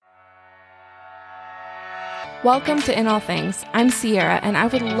Welcome to In All Things. I'm Sierra, and I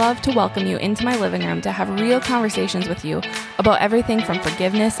would love to welcome you into my living room to have real conversations with you about everything from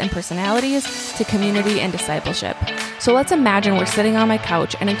forgiveness and personalities to community and discipleship. So let's imagine we're sitting on my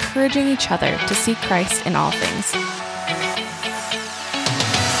couch and encouraging each other to seek Christ in all things.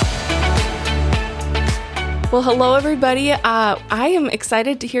 Well, hello, everybody. I am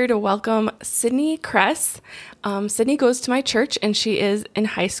excited to welcome Sydney Kress. Sydney goes to my church, and she is in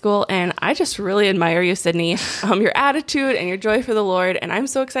high school, and I just really admire you, Sydney, your attitude and your joy for the Lord, and I'm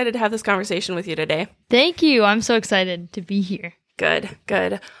so excited to have this conversation with you today. Thank you. I'm so excited to be here.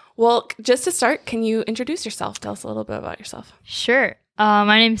 Good. Well, just to start, can you introduce yourself? Tell us a little bit about yourself. Sure.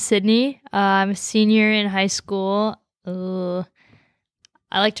 My name's Sydney. I'm a senior in high school.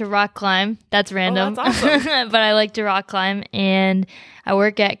 I like to rock climb. That's random. Oh, that's awesome. But I like to rock climb, and I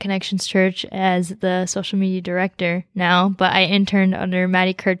work at Connections Church as the social media director now, but I interned under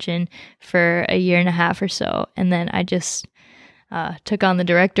Maddie Kirchen for a year and a half or so, and then I just took on the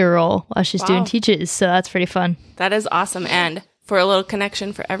director role while she's doing teaches, so that's pretty fun. That is awesome, and for a little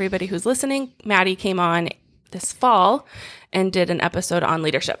connection for everybody who's listening, Maddie came on this fall and did an episode on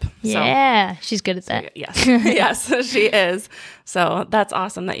leadership. Yeah, she's good at that. So, yes, she is. So that's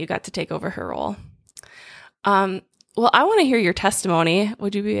awesome that you got to take over her role. Well, I want to hear your testimony.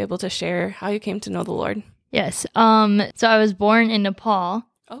 Would you be able to share how you came to know the Lord? Yes. So I was born in Nepal.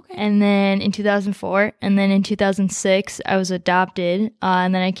 Okay. And then in 2004, and then in 2006, I was adopted.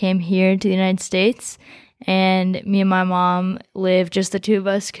 And then I came here to the United States. And me and my mom lived just the two of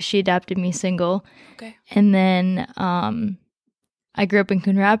us because she adopted me single. Okay. And then I grew up in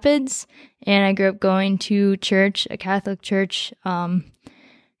Coon Rapids, and I grew up going to church, a Catholic church.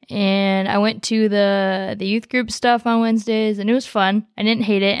 And I went to the youth group stuff on Wednesdays, and it was fun. I didn't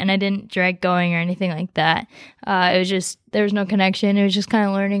hate it, and I didn't dread going or anything like that. It was just, there was no connection. It was just kind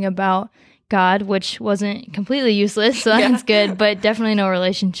of learning about God, which wasn't completely useless, so that's good, but definitely no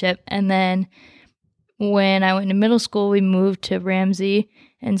relationship. And then when I went to middle school, we moved to Ramsey,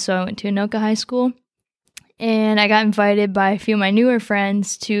 and so I went to Anoka High School, and I got invited by a few of my newer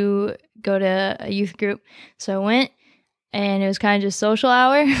friends to go to a youth group. So I went, and it was kind of just social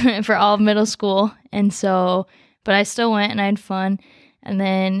hour for all of middle school, and so, but I still went, and I had fun. And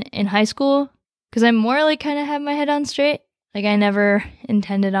then in high school, because I more like kind of had my head on straight, like I never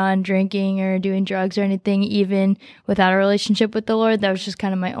intended on drinking or doing drugs or anything, even without a relationship with the Lord. That was just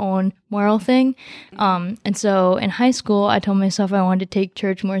kind of my own moral thing. And so in high school, I told myself I wanted to take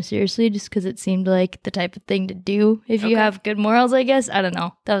church more seriously just because it seemed like the type of thing to do if you have good morals, I guess. I don't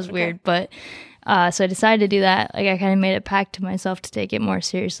know. That was weird. But so I decided to do that. Like I kind of made a pact to myself to take it more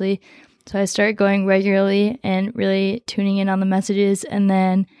seriously. So I started going regularly and really tuning in on the messages. And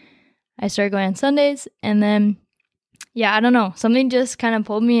then I started going on Sundays, and then I don't know. Something just kind of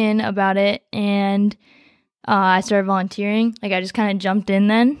pulled me in about it, and I started volunteering. Like, I just kind of jumped in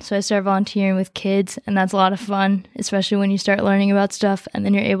then. So I started volunteering with kids, and that's a lot of fun, especially when you start learning about stuff, and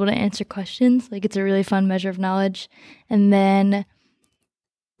then you're able to answer questions. Like, it's a really fun measure of knowledge. And then,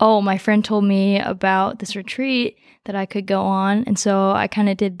 my friend told me about this retreat that I could go on, and so I kind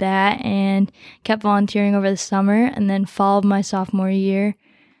of did that and kept volunteering over the summer, and then fall of my sophomore year,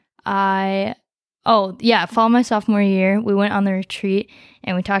 fall my sophomore year, we went on the retreat,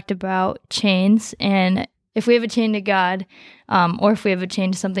 and we talked about chains, and if we have a chain to God, or if we have a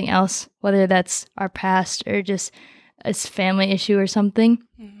chain to something else, whether that's our past or just a family issue or something.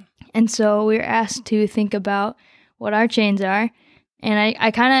 Mm-hmm. And so we were asked to think about what our chains are, and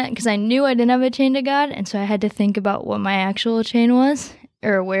I kind of, because I knew I didn't have a chain to God, and so I had to think about what my actual chain was,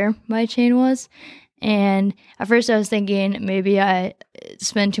 or where my chain was. And at first I was thinking maybe I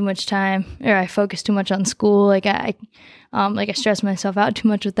spend too much time, or I focus too much on school. Like I stressed myself out too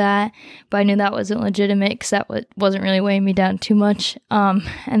much with that, but I knew that wasn't legitimate because that wasn't really weighing me down too much.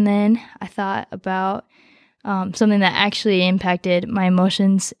 And then I thought about something that actually impacted my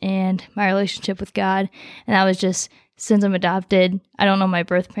emotions and my relationship with God. And that was just, since I'm adopted, I don't know my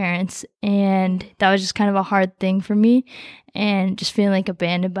birth parents. And that was just kind of a hard thing for me, and just feeling like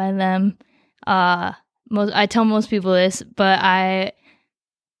abandoned by them. I tell most people this, but I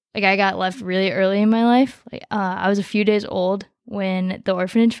got left really early in my life. I was a few days old when the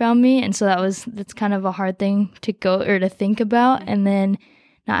orphanage found me, and so that's kind of a hard thing to go or to think about and then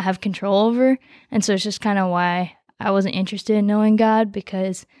not have control over. And so it's just kind of why I wasn't interested in knowing God,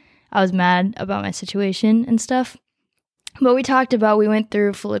 because I was mad about my situation and stuff. But we went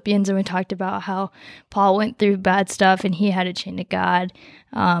through Philippians, and we talked about how Paul went through bad stuff and he had a chain to God.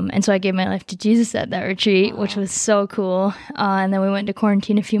 And so I gave my life to Jesus at that retreat, which was so cool. And then we went to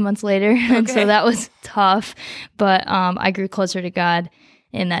quarantine a few months later. And so that was tough. But I grew closer to God.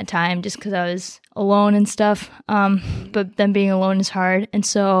 in that time just because I was alone and stuff. But then being alone is hard. And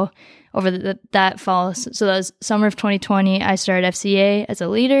so over that fall, so that was summer of 2020, I started FCA as a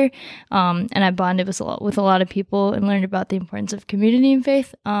leader, and I bonded with a lot of people and learned about the importance of community and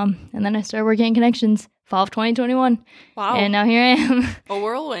faith. And then I started working in Connections, fall of 2021. Wow. And now here I am. A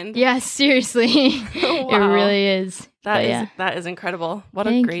whirlwind. Yeah, seriously. Wow. It really is. That is incredible. What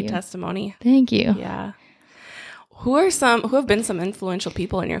a great testimony. Thank you. Yeah. Who have been some influential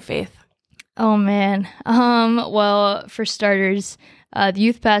people in your faith? Oh man. Well, for starters, the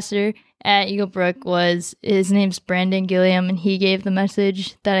youth pastor at Eagle Brook his name's Brandon Gilliam, and he gave the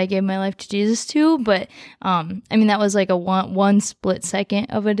message that I gave my life to Jesus to. But that was like a one split second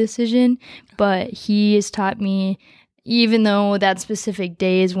of a decision. But he has taught me, even though that specific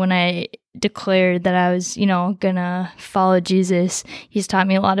day is when I declared that I was, gonna follow Jesus, he's taught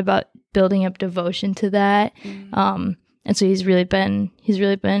me a lot about building up devotion to that. And so he's really been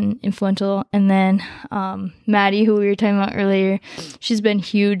influential. And then Maddie, who we were talking about earlier, she's been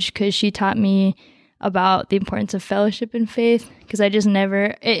huge because she taught me about the importance of fellowship and faith, because I just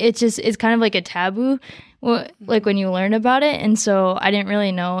never, it's kind of like a taboo, like when you learn about it. And so I didn't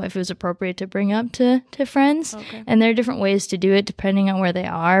really know if it was appropriate to bring up to friends. Okay. And there are different ways to do it depending on where they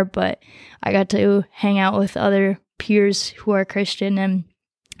are. But I got to hang out with other peers who are Christian and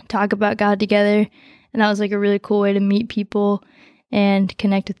talk about God together. And that was like a really cool way to meet people and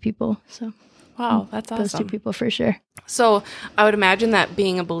connect with people. So, wow, that's awesome. Those two people for sure. So I would imagine that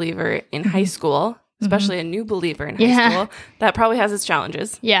being a believer in high school, especially a new believer in high school, that probably has its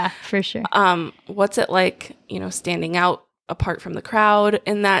challenges. Yeah, for sure. What's it like, standing out apart from the crowd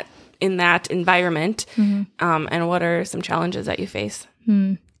in that environment? And what are some challenges that you face?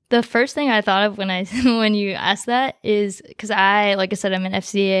 The first thing I thought of when you asked that is because like I said, I'm in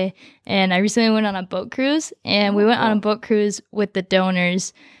FCA, and I recently went on a boat cruise, and we went on a boat cruise with the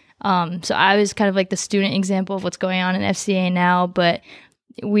donors. So I was kind of like the student example of what's going on in FCA now, but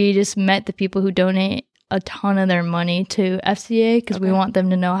we just met the people who donate a ton of their money to FCA because we want them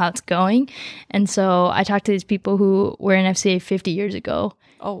to know how it's going. And so I talked to these people who were in FCA 50 years ago.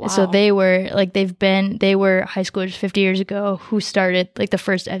 Oh, wow. So they were they were high schoolers 50 years ago who started like the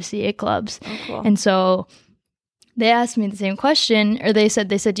first FCA clubs. Oh, cool. And so they asked me the same question, or they said,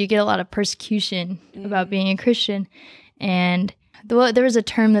 do you get a lot of persecution about being a Christian? And there was a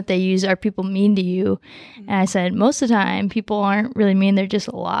term that they use, are people mean to you? And I said, most of the time people aren't really mean, they're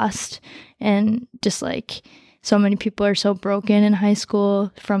just lost. And just like so many people are so broken in high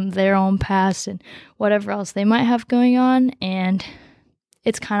school from their own past and whatever else they might have going on. And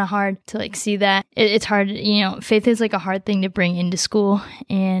it's kind of hard to like see that. It's hard, faith is like a hard thing to bring into school.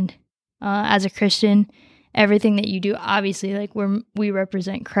 And as a Christian, everything that you do, obviously, like we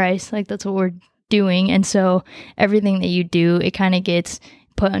represent Christ, like that's what we're doing. And so everything that you do, it kind of gets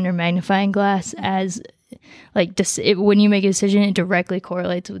put under magnifying glass as like when you make a decision, it directly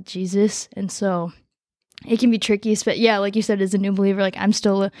correlates with Jesus. And so it can be tricky, but yeah, like you said, as a new believer, like I'm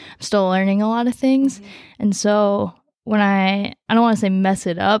still learning a lot of things. And so when I don't want to say mess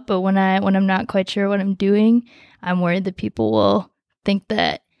it up, but when I'm not quite sure what I'm doing, I'm worried that people will think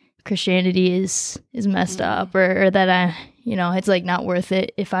that Christianity is messed up, or that it's like not worth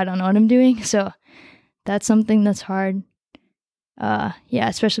it if I don't know what I'm doing. So that's something that's hard.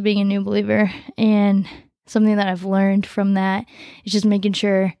 Especially being a new believer, and something that I've learned from that is just making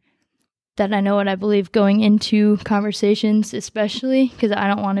sure that I know what I believe going into conversations, especially because I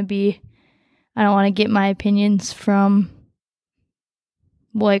don't want to get my opinions from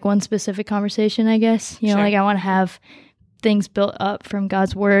like one specific conversation, I guess. Sure. Like I want to have things built up from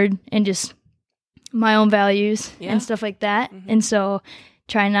God's word and just my own values and stuff like that. And so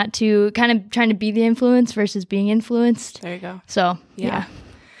trying to be the influence versus being influenced. There you go. So, yeah.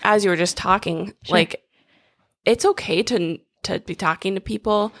 As you were just talking, like it's okay to be talking to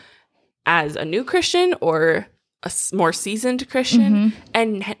people as a new Christian or a more seasoned Christian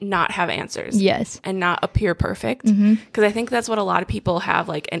and not have answers. Yes. And not appear perfect. Because I think that's what a lot of people have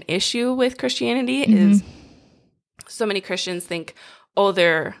like an issue with Christianity is so many Christians think, oh,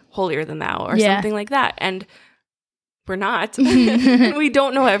 they're holier than thou or something like that. And we're not. We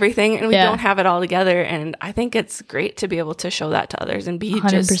don't know everything and we don't have it all together. And I think it's great to be able to show that to others and be 100%.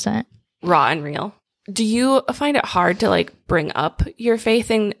 Just raw and real. Do you find it hard to like bring up your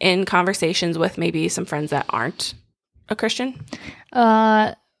faith in conversations with maybe some friends that aren't a Christian?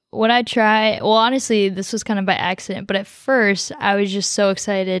 When I try, well, honestly, this was kind of by accident, but at first I was just so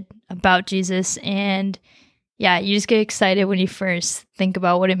excited about Jesus. And yeah, you just get excited when you first think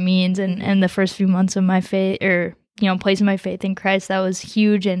about what it means. And the first few months of my faith, or placing my faith in Christ. That was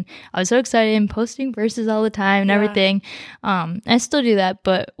huge, and I was so excited and posting verses all the time and everything. I still do that,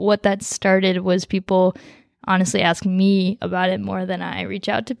 but what that started was people honestly ask me about it more than I reach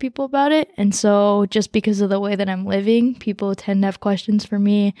out to people about it. And so just because of the way that I'm living, people tend to have questions for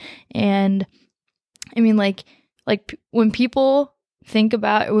me. And I mean, like when people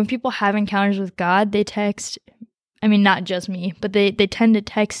have encounters with God, they text, I mean, not just me, but they tend to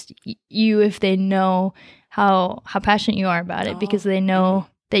text you if they know how passionate you are about it, because they know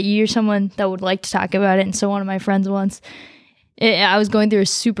that you're someone that would like to talk about it. And so one of my friends once, I was going through a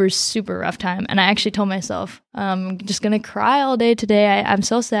super, super rough time, and I actually told myself, I'm just going to cry all day today. I'm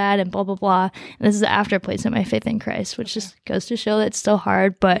so sad and blah, blah, blah. And this is after placing my faith in Christ, which just goes to show that it's still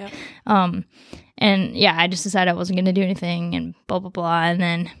hard. But, I just decided I wasn't going to do anything and blah, blah, blah. And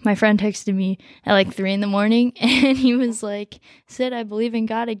then my friend texted me at like 3 a.m, and he was like, Sid, I believe in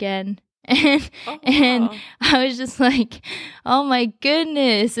God again. And I was just like, oh my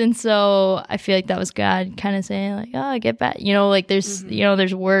goodness. And so I feel like that was God kind of saying like, oh, get back, there's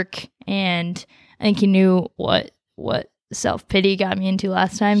there's work. And I think he knew what self-pity got me into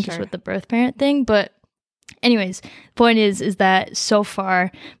last time, just with the birth parent thing. But anyways, the point is that so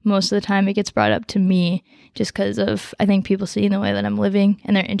far most of the time it gets brought up to me just because of, I think, people seeing the way that I'm living,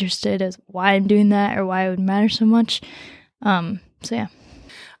 and they're interested as why I'm doing that or why it would matter so much.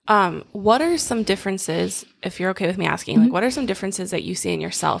 What are some differences, if you're okay with me asking, like what are some differences that you see in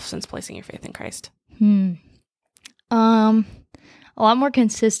yourself since placing your faith in Christ? A lot more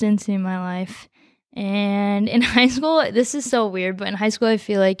consistency in my life. And in high school, this is so weird, but in high school I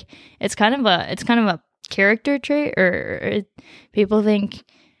feel like it's kind of a character trait, or people think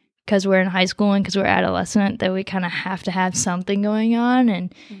because we're in high school and because we're adolescent that we kind of have to have something going on,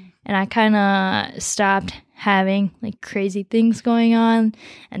 and I kind of stopped having like crazy things going on.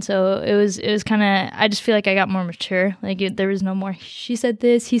 And so it was kind of, I just feel like I got more mature. Like there was no more she said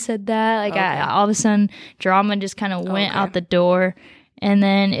this, he said that. Like all of a sudden drama just kind of went out the door. And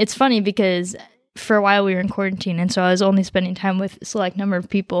then it's funny because for a while we were in quarantine, and so I was only spending time with a select number of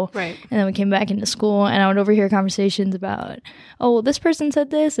people. Right. And then we came back into school, and I would overhear conversations about, oh, well, this person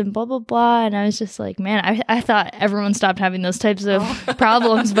said this and blah, blah, blah. And I was just like, man, I thought everyone stopped having those types of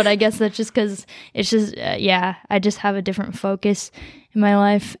problems, but I guess that's just because it's just, I just have a different focus in my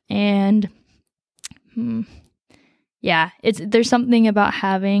life. And there's something about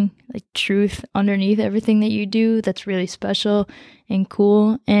having like truth underneath everything that you do that's really special and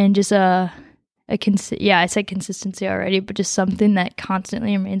cool, and just I said consistency already, but just something that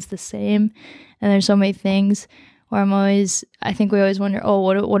constantly remains the same. And there's so many things where I think we always wonder, oh,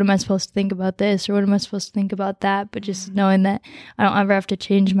 what am I supposed to think about this, or what am I supposed to think about that? But just knowing that I don't ever have to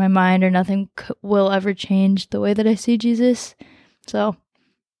change my mind, or nothing will ever change the way that I see Jesus. So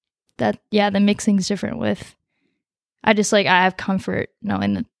the mixing's different with, I have comfort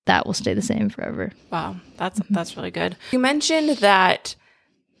knowing that will stay the same forever. Wow, that's really good. You mentioned that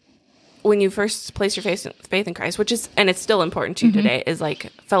when you first place your faith in Christ, which is, and it's still important to you today, is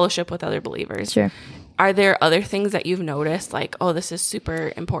like fellowship with other believers. Sure. Are there other things that you've noticed, like, oh, this is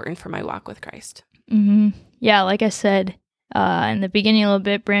super important for my walk with Christ? Yeah, like I said in the beginning a little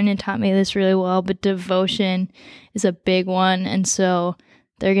bit, Brandon taught me this really well, but devotion is a big one. And so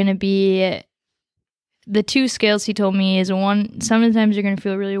they're going to be, the two scales he told me is, one, sometimes you're going to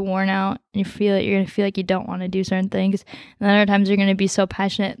feel really worn out, and you're going to feel like you don't want to do certain things. And then other times you're going to be so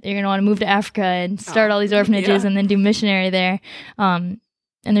passionate that you're going to want to move to Africa and start all these orphanages and then do missionary there. And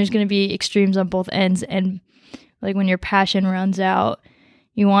there's going to be extremes on both ends. And like when your passion runs out,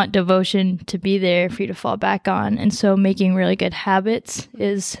 you want devotion to be there for you to fall back on. And so making really good habits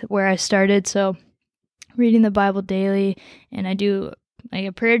is where I started. So reading the Bible daily, and I do like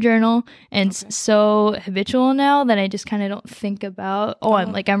a prayer journal, and it's so habitual now that I just kind of don't think about,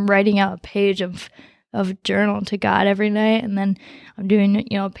 I'm writing out a page of journal to God every night, and then I'm doing,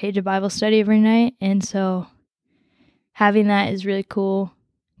 a page of Bible study every night. And so having that is really cool,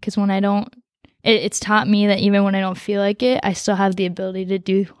 because when I don't, it's taught me that even when I don't feel like it, I still have the ability to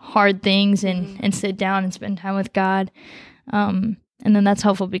do hard things and sit down and spend time with God. And then that's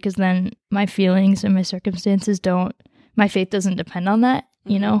helpful, because then my feelings and my circumstances my faith doesn't depend on that,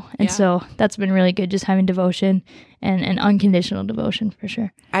 And so that's been really good, just having devotion and unconditional devotion for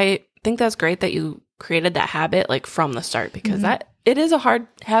sure. I think that's great that you created that habit like from the start, because it is a hard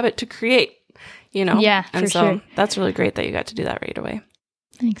habit to create, Yeah, and for so sure. That's really great that you got to do that right away.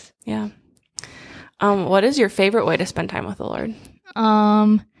 Thanks. Yeah. What is your favorite way to spend time with the Lord?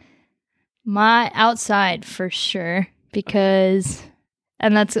 My outside for sure, because,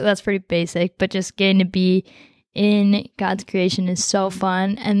 and that's pretty basic, but just getting to be in God's creation is so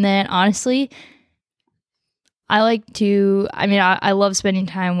fun. And then honestly, I love spending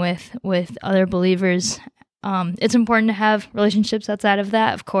time with other believers. It's important to have relationships outside of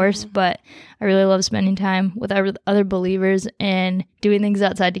that, of course, but I really love spending time with other believers and doing things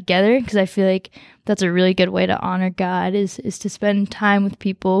outside together, because I feel like that's a really good way to honor God is to spend time with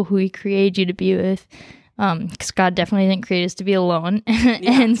people who he created you to be with. Because God definitely didn't create us to be alone.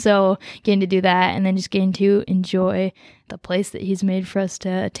 And so getting to do that, and then just getting to enjoy the place that he's made for us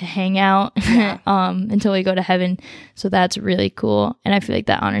to hang out until we go to heaven. So that's really cool. And I feel like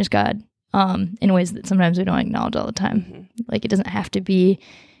that honors God in ways that sometimes we don't acknowledge all the time. Like, it doesn't have to be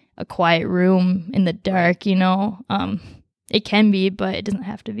a quiet room in the dark, you know. It can be, but it doesn't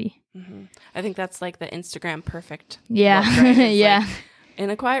have to be. I think that's like the Instagram perfect. Yeah. Look, right? Yeah. Like in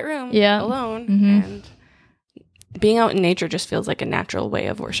a quiet room, alone, Mm-hmm. and being out in nature just feels like a natural way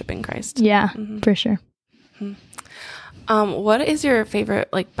of worshiping Christ. Yeah, for sure. What is your favorite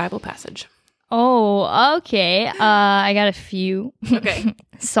like Bible passage? Oh, okay. I got a few. Okay.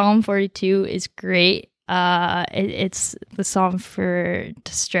 Psalm 42 is great. It's the psalm for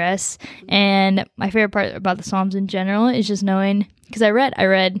distress, and my favorite part about the psalms in general is just knowing, because I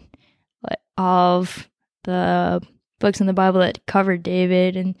read all of the books in the Bible that covered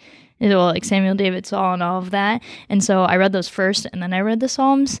David and like Samuel, David, Saul, and all of that. And so I read those first, and then I read the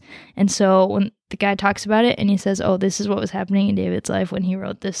Psalms. And so when the guy talks about it, and he says, "Oh, this is what was happening in David's life when he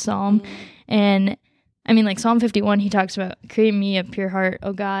wrote this psalm," and I mean, like Psalm 51, he talks about create me a pure heart,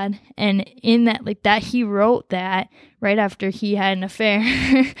 oh God. And in that, like that, he wrote that right after he had an affair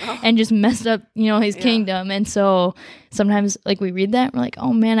and just messed up, you know, his kingdom. And so sometimes like we read that and we're like,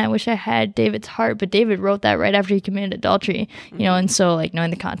 oh man, I wish I had David's heart. But David wrote that right after he committed adultery, you know, and so like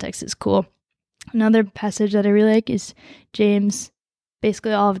knowing the context is cool. Another passage that I really like is James,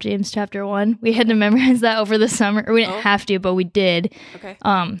 basically all of James chapter 1. We had to memorize that over the summer. Or we didn't have to, but we did. Okay.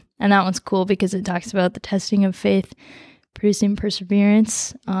 And that one's cool because it talks about the testing of faith, producing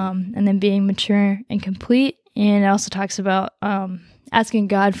perseverance, and then being mature and complete. And it also talks about asking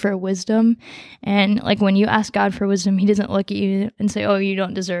God for wisdom. And like when you ask God for wisdom, he doesn't look at you and say, "Oh, you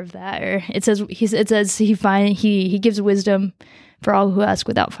don't deserve that." Or it says he gives wisdom for all who ask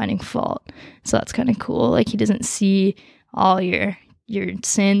without finding fault. So that's kind of cool. Like he doesn't see all your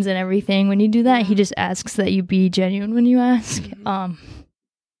sins and everything when you do that. He just asks that you be genuine when you ask,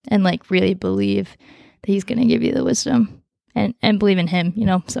 and like really believe that he's going to give you the wisdom and believe in him, you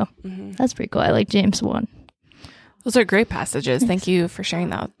know. So that's pretty cool. I like James 1. Those are great passages. Thank you for sharing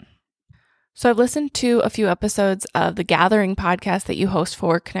that. So I've listened to a few episodes of the Gathering podcast that you host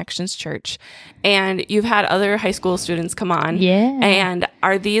for Connections Church, and you've had other high school students come on. Yeah. And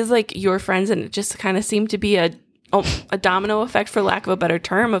are these like your friends, and it just kind of seemed to be a domino effect, for lack of a better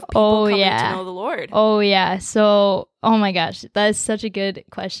term, of people coming to know the Lord? Oh, yeah. So, oh my gosh, that is such a good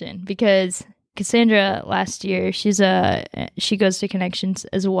question, because Cassandra last year, she goes to Connections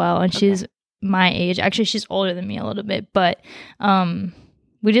as well, and she's my age. Actually, she's older than me a little bit, but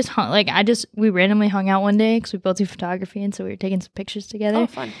we randomly hung out one day because we both do photography, and so we were taking some pictures together. Oh,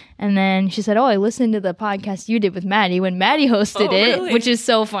 fun. And then she said, "Oh, I listened to the podcast you did with Maddie when Maddie hosted it," really? which is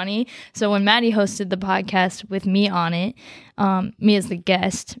so funny. So when Maddie hosted the podcast with me on it, me as the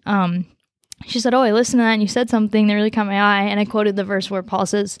guest, she said, "Oh, I listened to that and you said something that really caught my eye." And I quoted the verse where Paul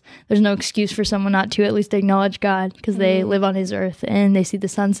says, "There's no excuse for someone not to at least acknowledge God, because they live on his earth and they see the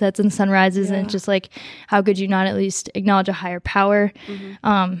sunsets and the sunrises." And it's just like, how could you not at least acknowledge a higher power?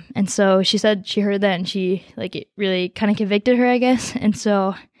 And so she said she heard that, and it really kind of convicted her, I guess. And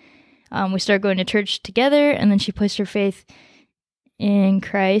so we started going to church together, and then she placed her faith in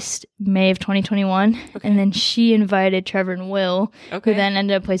Christ May of 2021, and then she invited Trevor and Will, who then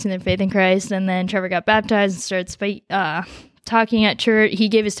ended up placing their faith in Christ. And then Trevor got baptized and started talking at church. He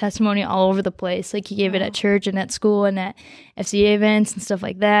gave his testimony all over the place. Like he gave it at church and at school and at FCA events and stuff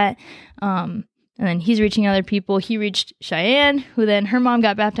like that. And then he's reaching other people. He reached Cheyenne, who then her mom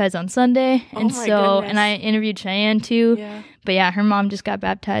got baptized on Sunday. And and I interviewed Cheyenne too. Yeah. But yeah, her mom just got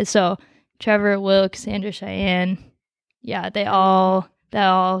baptized. So Trevor, Will, Cassandra, Cheyenne, yeah, that all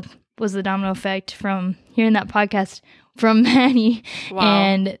was the domino effect from hearing that podcast from Maddie. Wow.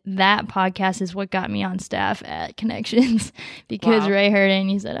 And that podcast is what got me on staff at Connections, because Ray heard it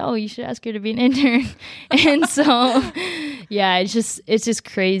and he said, "Oh, you should ask her to be an intern." And so, yeah, it's just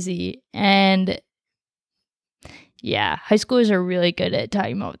crazy. And yeah, high schoolers are really good at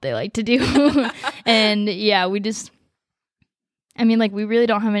talking about what they like to do. And yeah, we really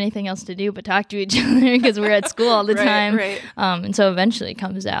don't have anything else to do but talk to each other because we're at school all the time. Right. And so eventually it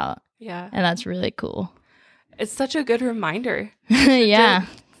comes out. Yeah. And that's really cool. It's such a good reminder. Yeah.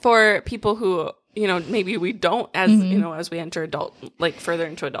 For people who maybe we don't as, as we enter further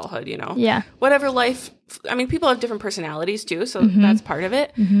into adulthood, Yeah. whatever life, people have different personalities too. So that's part of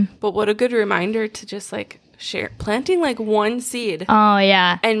it. But what a good reminder to just planting one seed. Oh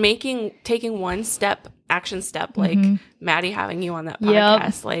yeah. And taking one action step, like Maddie having you on that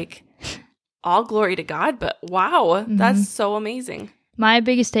podcast, all glory to God, but wow, that's so amazing. My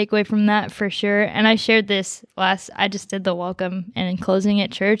biggest takeaway from that for sure, and I shared this I just did the welcome and closing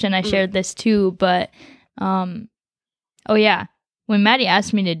at church, and I shared this too, but, when Maddie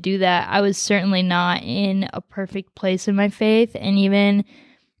asked me to do that, I was certainly not in a perfect place in my faith, and even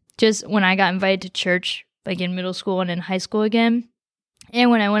just when I got invited to church, in middle school and in high school again, and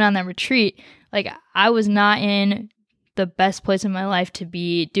when I went on that retreat, I was not in the best place in my life to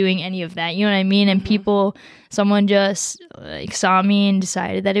be doing any of that, you know what I mean? And someone just saw me and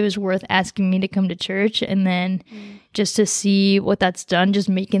decided that it was worth asking me to come to church, and then just to see what that's done, just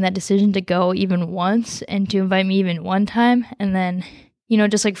making that decision to go even once and to invite me even one time, and then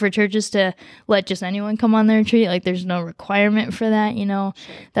just for churches to let just anyone come on their retreat, there's no requirement for that,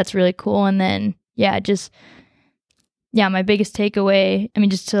 that's really cool. And then my biggest takeaway,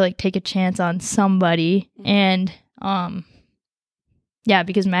 just to take a chance on somebody, and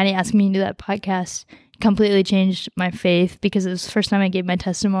because Maddie asked me to do that podcast completely changed my faith, because it was the first time I gave my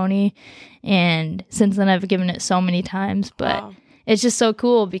testimony, and since then I've given it so many times, but it's just so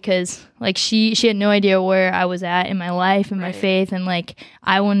cool because she had no idea where I was at in my life and my faith, and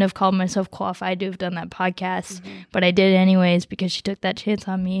I wouldn't have called myself qualified to have done that podcast, but I did anyways because she took that chance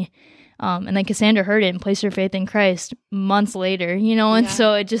on me. And then Cassandra heard it and placed her faith in Christ months later, and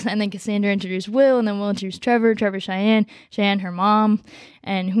so and then Cassandra introduced Will, and then Will introduced Trevor, Cheyenne, her mom,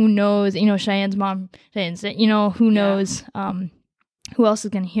 and who knows, Cheyenne's mom, who knows, who else is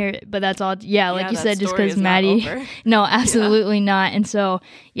going to hear it, but that's all, you said, just because Maddie, no, absolutely not, and so,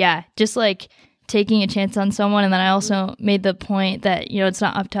 just taking a chance on someone. And then I also made the point that, it's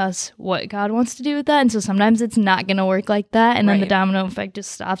not up to us what God wants to do with that. And so sometimes it's not going to work like that. And then the domino effect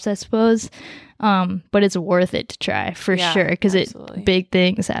just stops, I suppose. But it's worth it to try for sure. Because big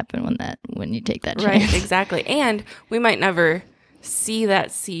things happen when you take that chance. Right, exactly. And we might never see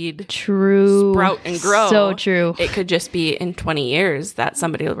that seed sprout and grow. So true. It could just be in 20 years that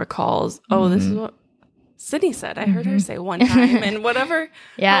somebody recalls, this is what Sydney said. I heard her say one time, and whatever,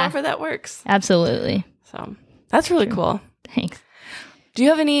 however that works. Absolutely. So that's really cool. Thanks. Do you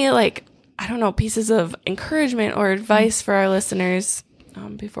have any, pieces of encouragement or advice for our listeners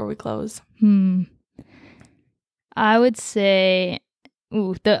before we close? I would say,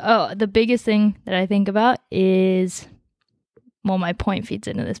 the biggest thing that I think about is, my point feeds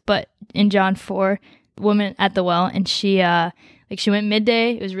into this, but in John 4, woman at the well, and she went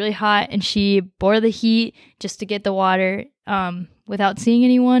midday, it was really hot, and she bore the heat just to get the water without seeing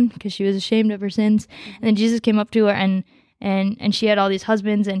anyone because she was ashamed of her sins. And then Jesus came up to her, and she had all these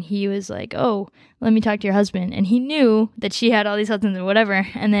husbands, and he was like, oh, let me talk to your husband. And he knew that she had all these husbands or whatever,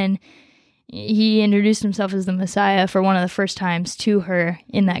 and then he introduced himself as the Messiah for one of the first times to her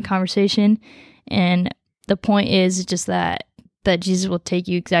in that conversation. And the point is just that Jesus will take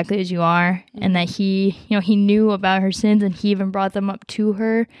you exactly as you are, and that he knew about her sins, and he even brought them up to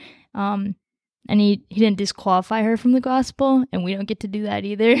her. And he didn't disqualify her from the gospel, and we don't get to do that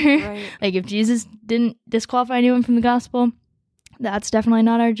either. Right. If Jesus didn't disqualify anyone from the gospel, that's definitely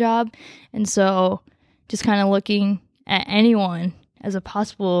not our job. And so just kind of looking at anyone as a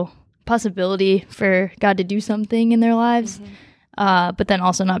possibility for God to do something in their lives, but then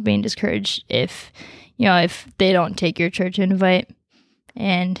also not being discouraged if they don't take your church invite,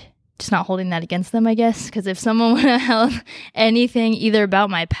 and just not holding that against them, I guess. Because if someone would have held anything either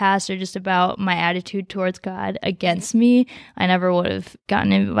about my past or just about my attitude towards God against me, I never would have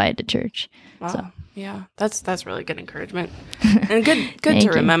gotten invited to church. Wow. So. Yeah, that's really good encouragement. And good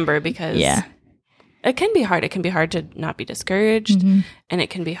to remember, because it can be hard. It can be hard to not be discouraged, and it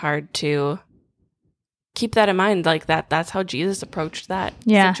can be hard to keep that in mind, that's how Jesus approached that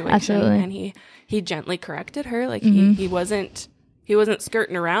situation. Absolutely. And he gently corrected her. He wasn't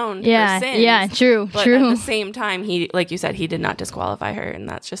skirting around her sins. Yeah, true. But at the same time, he, like you said, he did not disqualify her, and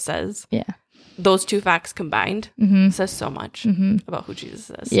that just says those two facts combined says so much about who Jesus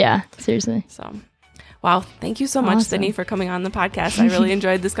is. Yeah, seriously. So, wow, thank you so much, Sydney, for coming on the podcast. I really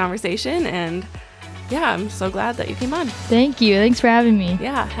enjoyed this conversation, and I'm so glad that you came on. Thank you. Thanks for having me.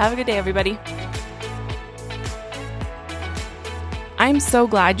 Yeah, have a good day, everybody. I'm so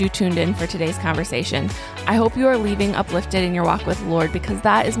glad you tuned in for today's conversation. I hope you are leaving uplifted in your walk with the Lord, because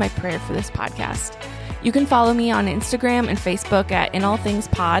that is my prayer for this podcast. You can follow me on Instagram and Facebook at In All Things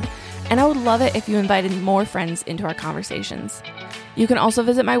Pod, and I would love it if you invited more friends into our conversations. You can also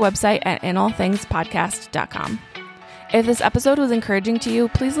visit my website at inallthingspodcast.com. If this episode was encouraging to you,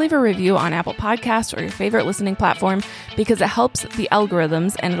 please leave a review on Apple Podcasts or your favorite listening platform because it helps the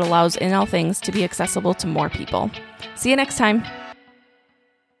algorithms and it allows In All Things to be accessible to more people. See you next time.